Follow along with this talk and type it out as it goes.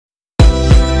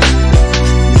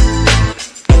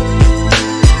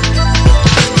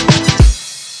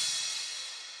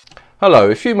Hello,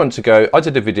 a few months ago I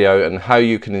did a video on how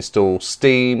you can install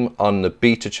Steam on the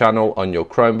beta channel on your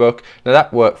Chromebook. Now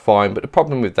that worked fine, but the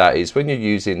problem with that is when you're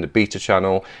using the beta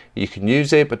channel you can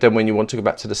use it, but then when you want to go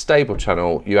back to the stable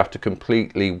channel you have to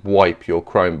completely wipe your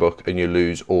Chromebook and you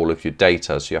lose all of your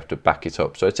data, so you have to back it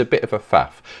up. So it's a bit of a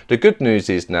faff. The good news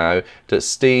is now that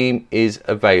Steam is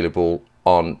available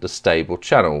on the stable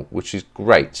channel, which is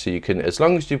great. So you can, as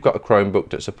long as you've got a Chromebook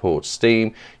that supports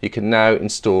Steam, you can now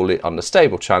install it on the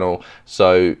stable channel,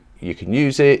 so you can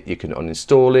use it, you can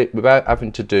uninstall it without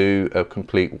having to do a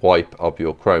complete wipe of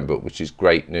your Chromebook, which is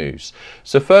great news.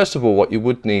 So first of all, what you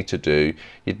would need to do,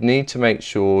 you'd need to make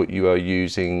sure you are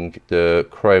using the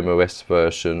ChromeOS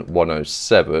version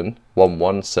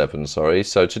 117, sorry.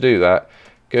 So to do that,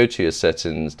 go to your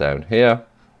settings down here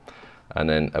and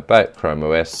then about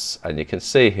ChromeOS, and you can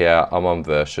see here I'm on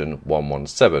version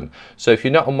 117. So if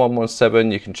you're not on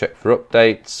 117, you can check for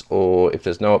updates, or if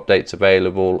there's no updates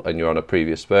available and you're on a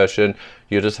previous version,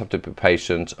 you just have to be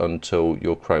patient until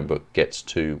your Chromebook gets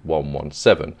to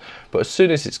 117. But as soon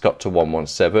as it's got to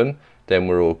 117, then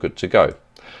we're all good to go.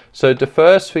 So the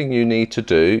first thing you need to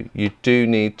do, you do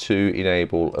need to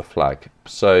enable a flag.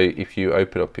 So if you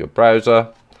open up your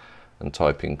browser and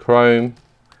type in Chrome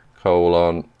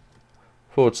 //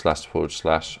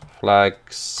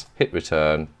 flags, hit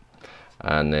return,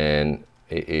 and then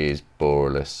it is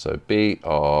borderless. So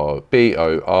BOREAILS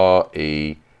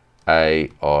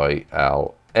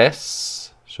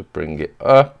should bring it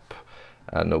up,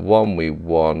 and the one we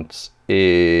want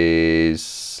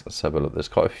is, let's have a look, there's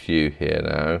quite a few here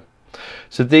now.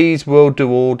 So these will do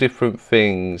all different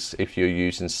things if you're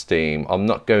using Steam. I'm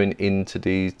not going into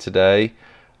these today.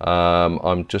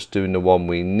 I'm just doing the one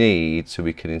we need so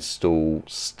we can install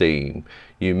Steam.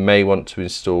 You may want to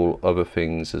install other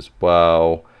things as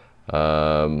well.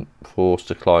 Force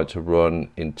the client to run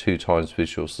in 2x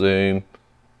visual zoom.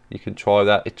 You can try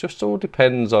that. It just all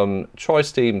depends on, try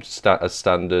Steam as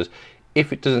standard.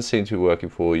 If it doesn't seem to be working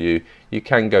for you, you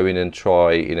can go in and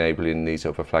try enabling these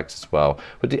other flags as well.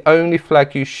 But the only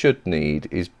flag you should need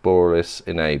is borderless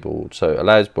enabled. So it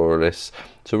allows borderless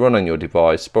to run on your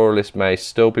device. Borderless may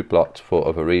still be blocked for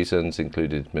other reasons,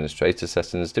 including administrator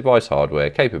settings, device hardware,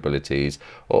 capabilities,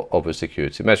 or other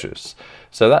security measures.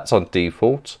 So that's on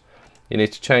default. You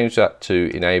need to change that to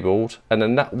enabled, and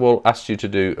then that will ask you to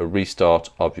do a restart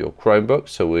of your Chromebook.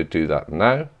 So we'll do that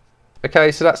now.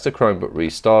 Okay, so that's the Chromebook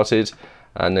restarted,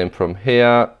 and then from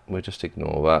here we'll just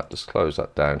ignore that, just close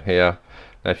that down here.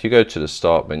 Now if you go to the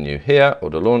start menu here,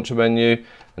 or the launcher menu,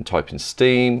 and type in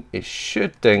Steam, it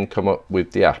should then come up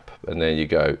with the app, and there you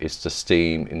go, it's the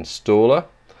Steam installer.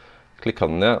 Click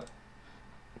on that.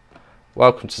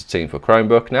 Welcome to Steam for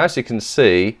Chromebook. Now as you can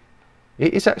see,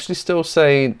 it is actually still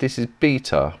saying this is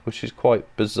beta, which is quite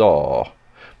bizarre,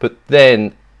 but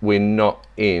then we're not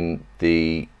in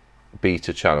the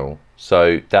beta channel,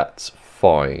 so that's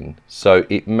fine. So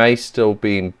it may still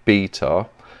be in beta,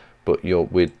 but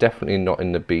we're definitely not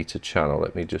in the beta channel.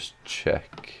 Let me just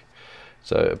check.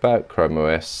 So about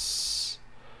ChromeOS,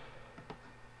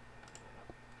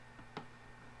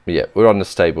 yeah, we're on the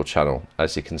stable channel,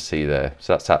 as you can see there,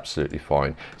 so that's absolutely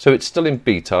fine. So it's still in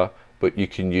beta, but you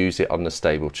can use it on the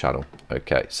stable channel.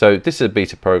 Okay, so this is a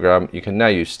beta program. You can now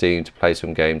use Steam to play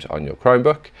some games on your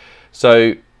Chromebook.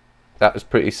 So that was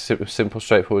pretty simple,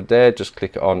 straightforward there. Just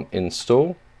click on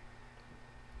install.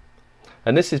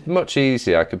 And this is much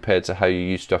easier compared to how you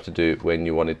used to have to do it when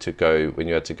you had to go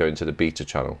into the beta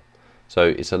channel. So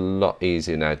it's a lot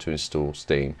easier now to install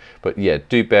Steam. But yeah,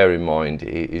 do bear in mind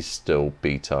it is still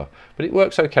beta. But it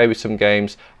works okay with some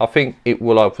games. I think it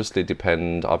will obviously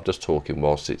depend, I'm just talking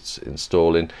whilst it's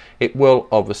installing, it will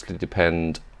obviously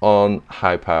depend on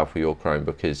how powerful your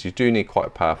Chromebook is. You do need quite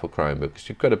a powerful Chromebook, because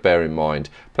you've got to bear in mind,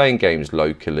 playing games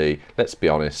locally, let's be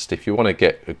honest, if you want to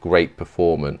get a great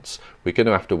performance, we're going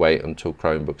to have to wait until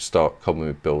Chromebooks start coming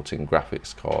with built-in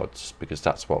graphics cards, because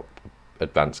that's what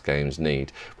advanced games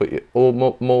need. But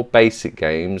all more basic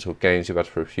games, or games you've had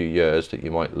for a few years that you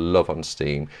might love on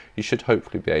Steam, you should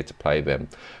hopefully be able to play them.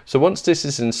 So once this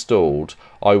is installed,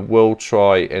 I will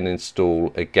try and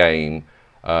install a game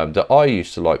that I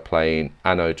used to like playing,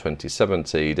 Anno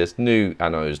 2070. There's new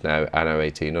Annos now, Anno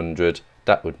 1800.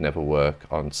 That would never work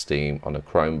on Steam on a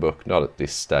Chromebook, not at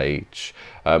this stage.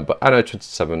 But Anno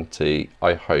 2070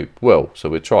 I hope will, so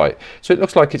we'll try it. So it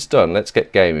looks like it's done. Let's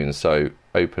get gaming. So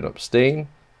open up Steam.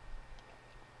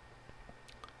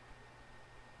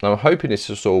 Now I'm hoping this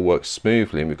just all works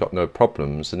smoothly and we've got no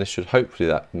problems, and this should, hopefully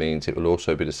that means it will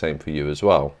also be the same for you as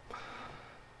well.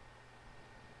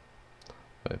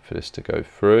 Wait for this to go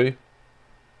through.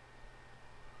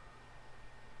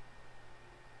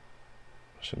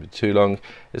 shouldn't be too long.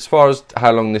 As far as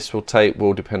how long this will take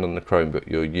will depend on the Chromebook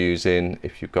you're using.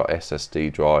 If you've got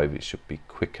SSD drive, it should be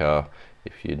quicker.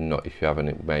 If you're not, if you haven't,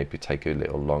 it may take a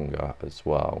little longer as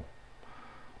well.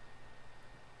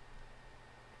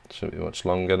 Shouldn't be much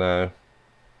longer now.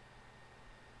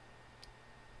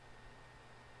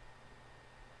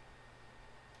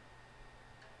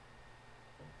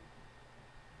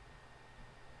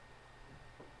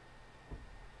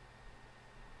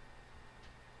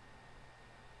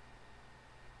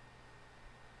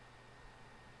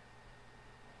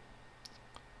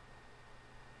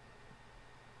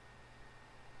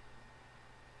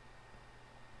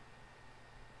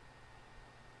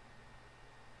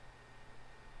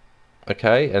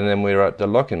 Okay, and then we're at the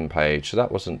login page, so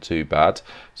that wasn't too bad.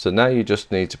 So now you just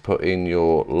need to put in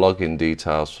your login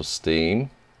details for Steam.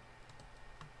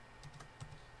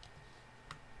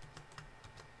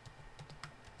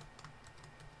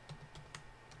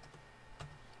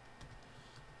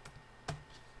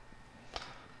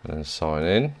 And then sign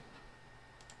in.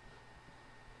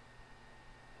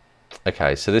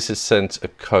 Okay, so this has sent a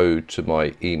code to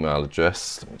my email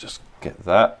address. Let me just get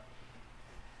that.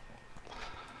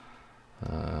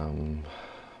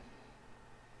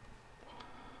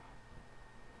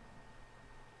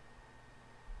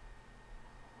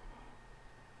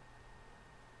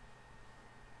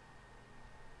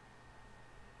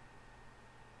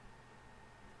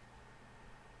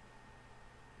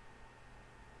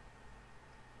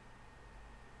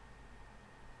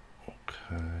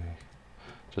 Okay,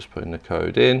 just putting the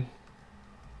code in.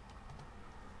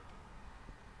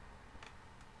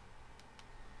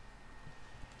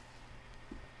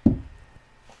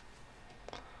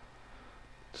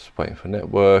 Just waiting for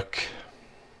network.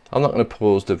 I'm not going to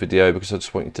pause the video because I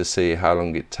just want you to see how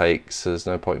long it takes. There's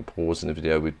no point in pausing the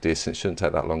video with this. It shouldn't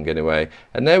take that long anyway.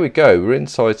 And there we go. We're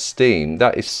inside Steam.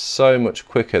 That is so much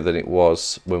quicker than it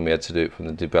was when we had to do it from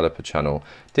the developer channel.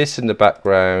 This in the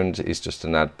background is just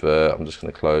an advert. I'm just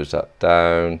going to close that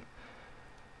down.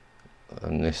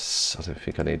 And this, I don't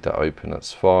think I need that open.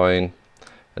 That's fine.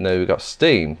 And there we've got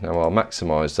Steam. Now I'll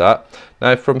maximize that.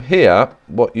 Now from here,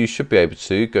 what you should be able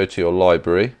to go to your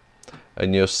library,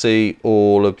 and you'll see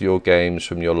all of your games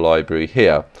from your library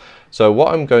here. So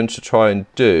what I'm going to try and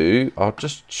do, I'll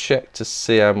just check to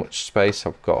see how much space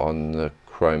I've got on the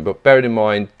Chromebook. Bearing in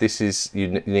mind, this is, you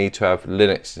need to have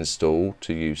Linux installed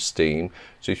to use Steam.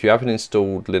 So if you haven't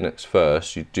installed Linux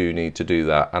first, you do need to do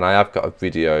that. And I have got a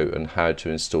video on how to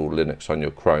install Linux on your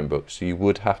Chromebook. So you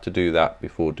would have to do that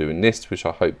before doing this, which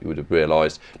I hope you would have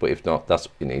realized. But if not, that's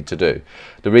what you need to do.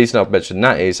 The reason I've mentioned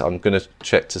that is I'm going to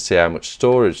check to see how much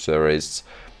storage there is.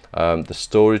 The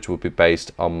storage will be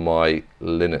based on my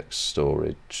Linux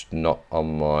storage, not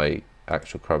on my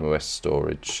actual ChromeOS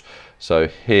storage. So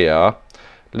here,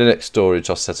 Linux storage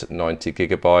I set at 90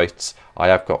 gigabytes. I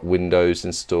have got Windows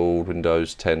installed,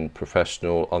 Windows 10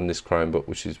 Professional on this Chromebook,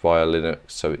 which is via Linux,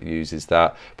 so it uses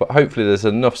that. But hopefully there's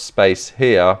enough space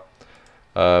here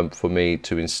for me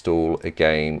to install a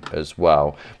game as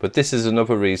well. But this is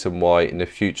another reason why in the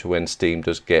future, when Steam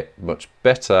does get much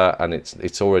better, and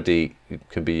it's already, it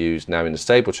can be used now in the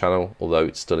stable channel, although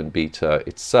it's still in beta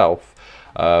itself,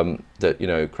 that, you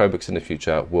know, Chromebooks in the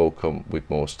future will come with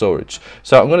more storage.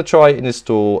 So I'm going to try and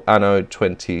install Anno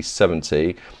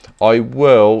 2070. I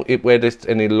will, where there's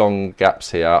any long gaps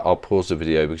here, I'll pause the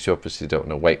video because you obviously don't want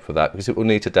to wait for that, because it will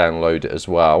need to download it as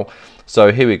well.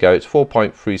 So here we go, it's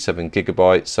 4.37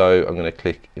 gigabytes. So I'm going to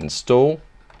click install.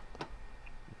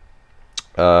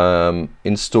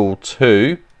 Install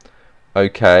to.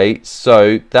 Okay,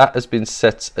 so that has been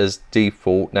set as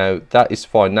default. Now that is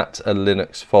fine, that's a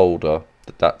Linux folder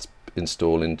that's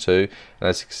installed into, and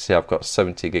as you can see, I've got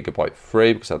 70 gigabyte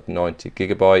free because I have 90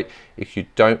 gigabyte. If you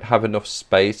don't have enough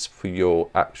space for your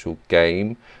actual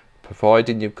game,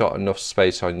 providing you've got enough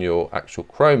space on your actual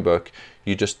Chromebook,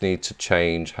 you just need to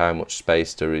change how much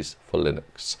space there is for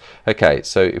Linux. Okay,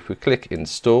 so if we click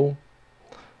install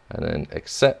and then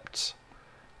accept,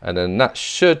 and then that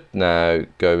should now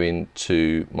go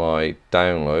into my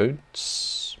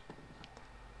downloads.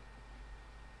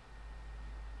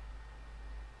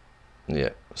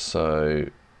 Yeah, so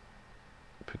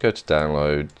if we go to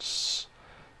downloads,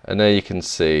 and there you can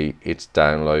see it's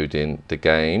downloading the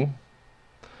game.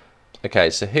 Okay,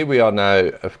 so here we are now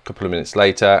a couple of minutes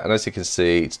later, and as you can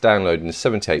see, it's downloading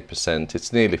 78%.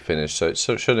 It's nearly finished, so it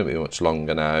shouldn't be much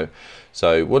longer now.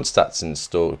 So once that's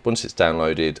installed, once it's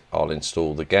downloaded, I'll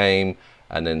install the game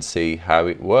and then see how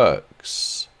it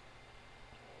works.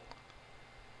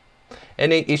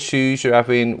 Any issues you're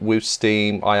having with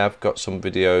Steam, I have got some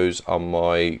videos on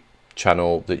my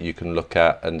channel that you can look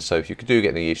at, and so if you do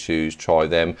get any issues, try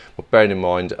them. But bearing in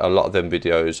mind, a lot of them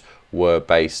videos were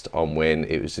based on when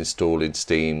it was installing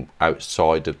Steam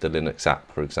outside of the Linux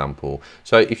app, for example.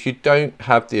 So if you don't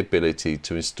have the ability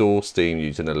to install Steam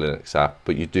using a Linux app,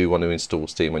 but you do want to install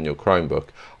Steam on your Chromebook,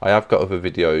 I have got other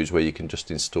videos where you can just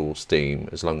install Steam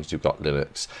as long as you've got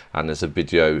Linux, and there's a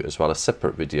video as well, a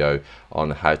separate video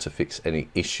on how to fix any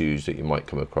issues that you might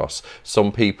come across.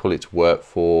 Some people it's worked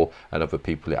for and other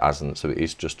people it hasn't, so it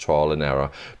is just trial and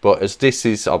error. But as this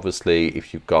is obviously,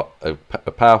 if you've got a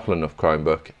powerful enough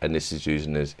Chromebook, and this is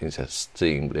using as a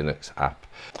Steam Linux app.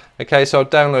 Okay, so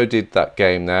I've downloaded that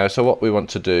game now. So what we want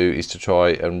to do is to try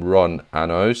and run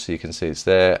Anno. So you can see it's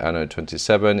there, Anno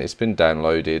 27. It's been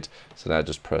downloaded. So now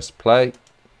just press play.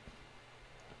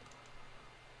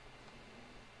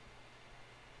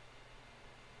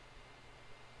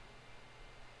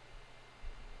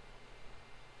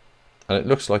 And it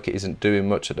looks like it isn't doing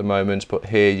much at the moment, but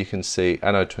here you can see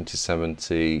Anno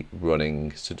 2070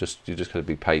 running. So you just got to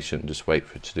be patient and just wait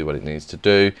for it to do what it needs to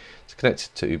do. It's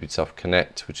connected to Ubisoft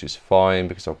Connect, which is fine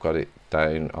because I've got it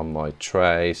down on my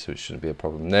tray, so it shouldn't be a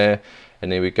problem there.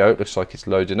 And here we go, it looks like it's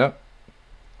loading up.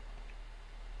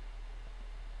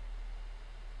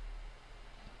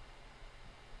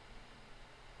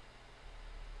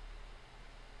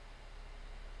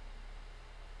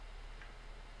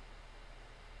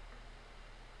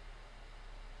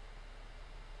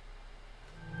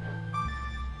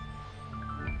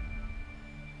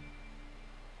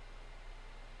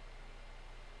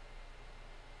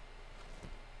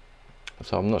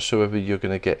 So I'm not sure whether you're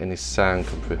going to get any sound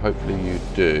come through. Hopefully you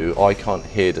do. I can't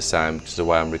hear the sound because of the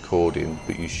way I'm recording,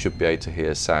 but you should be able to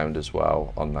hear sound as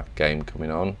well on that game coming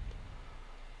on.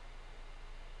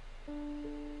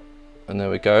 And there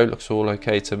we go, looks all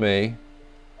okay to me.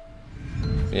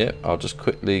 Yeah, I'll just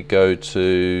quickly go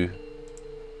to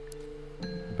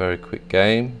a very quick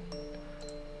game.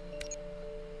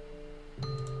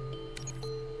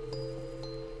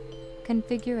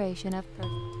 Configuration of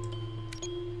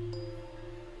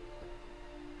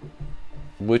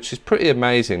which is pretty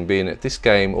amazing, being that this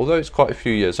game, although it's quite a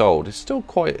few years old, it's still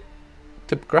quite,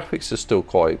 the graphics are still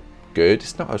quite good.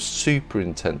 It's not a super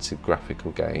intensive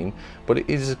graphical game, but it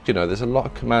is, you know, there's a lot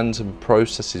of commands and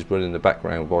processes running in the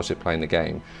background whilst you're playing the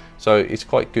game. So it's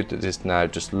quite good that this now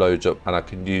just loads up and I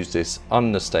can use this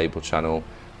on the Stable channel,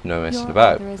 no messing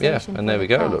about. Yeah, and there we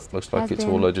go, look, looks like it's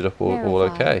all loaded up all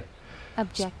okay.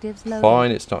 Objectives loaded.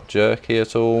 Fine, it's not jerky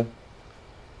at all.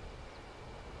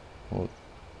 Well,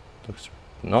 looks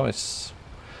nice.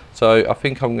 So I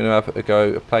think I'm going to have a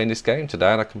go at playing this game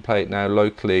today, and I can play it now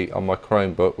locally on my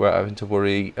Chromebook without having to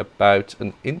worry about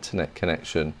an internet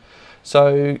connection.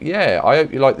 So yeah, I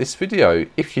hope you liked this video.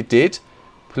 If you did,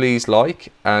 please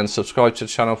like and subscribe to the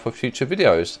channel for future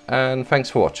videos, and thanks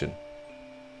for watching.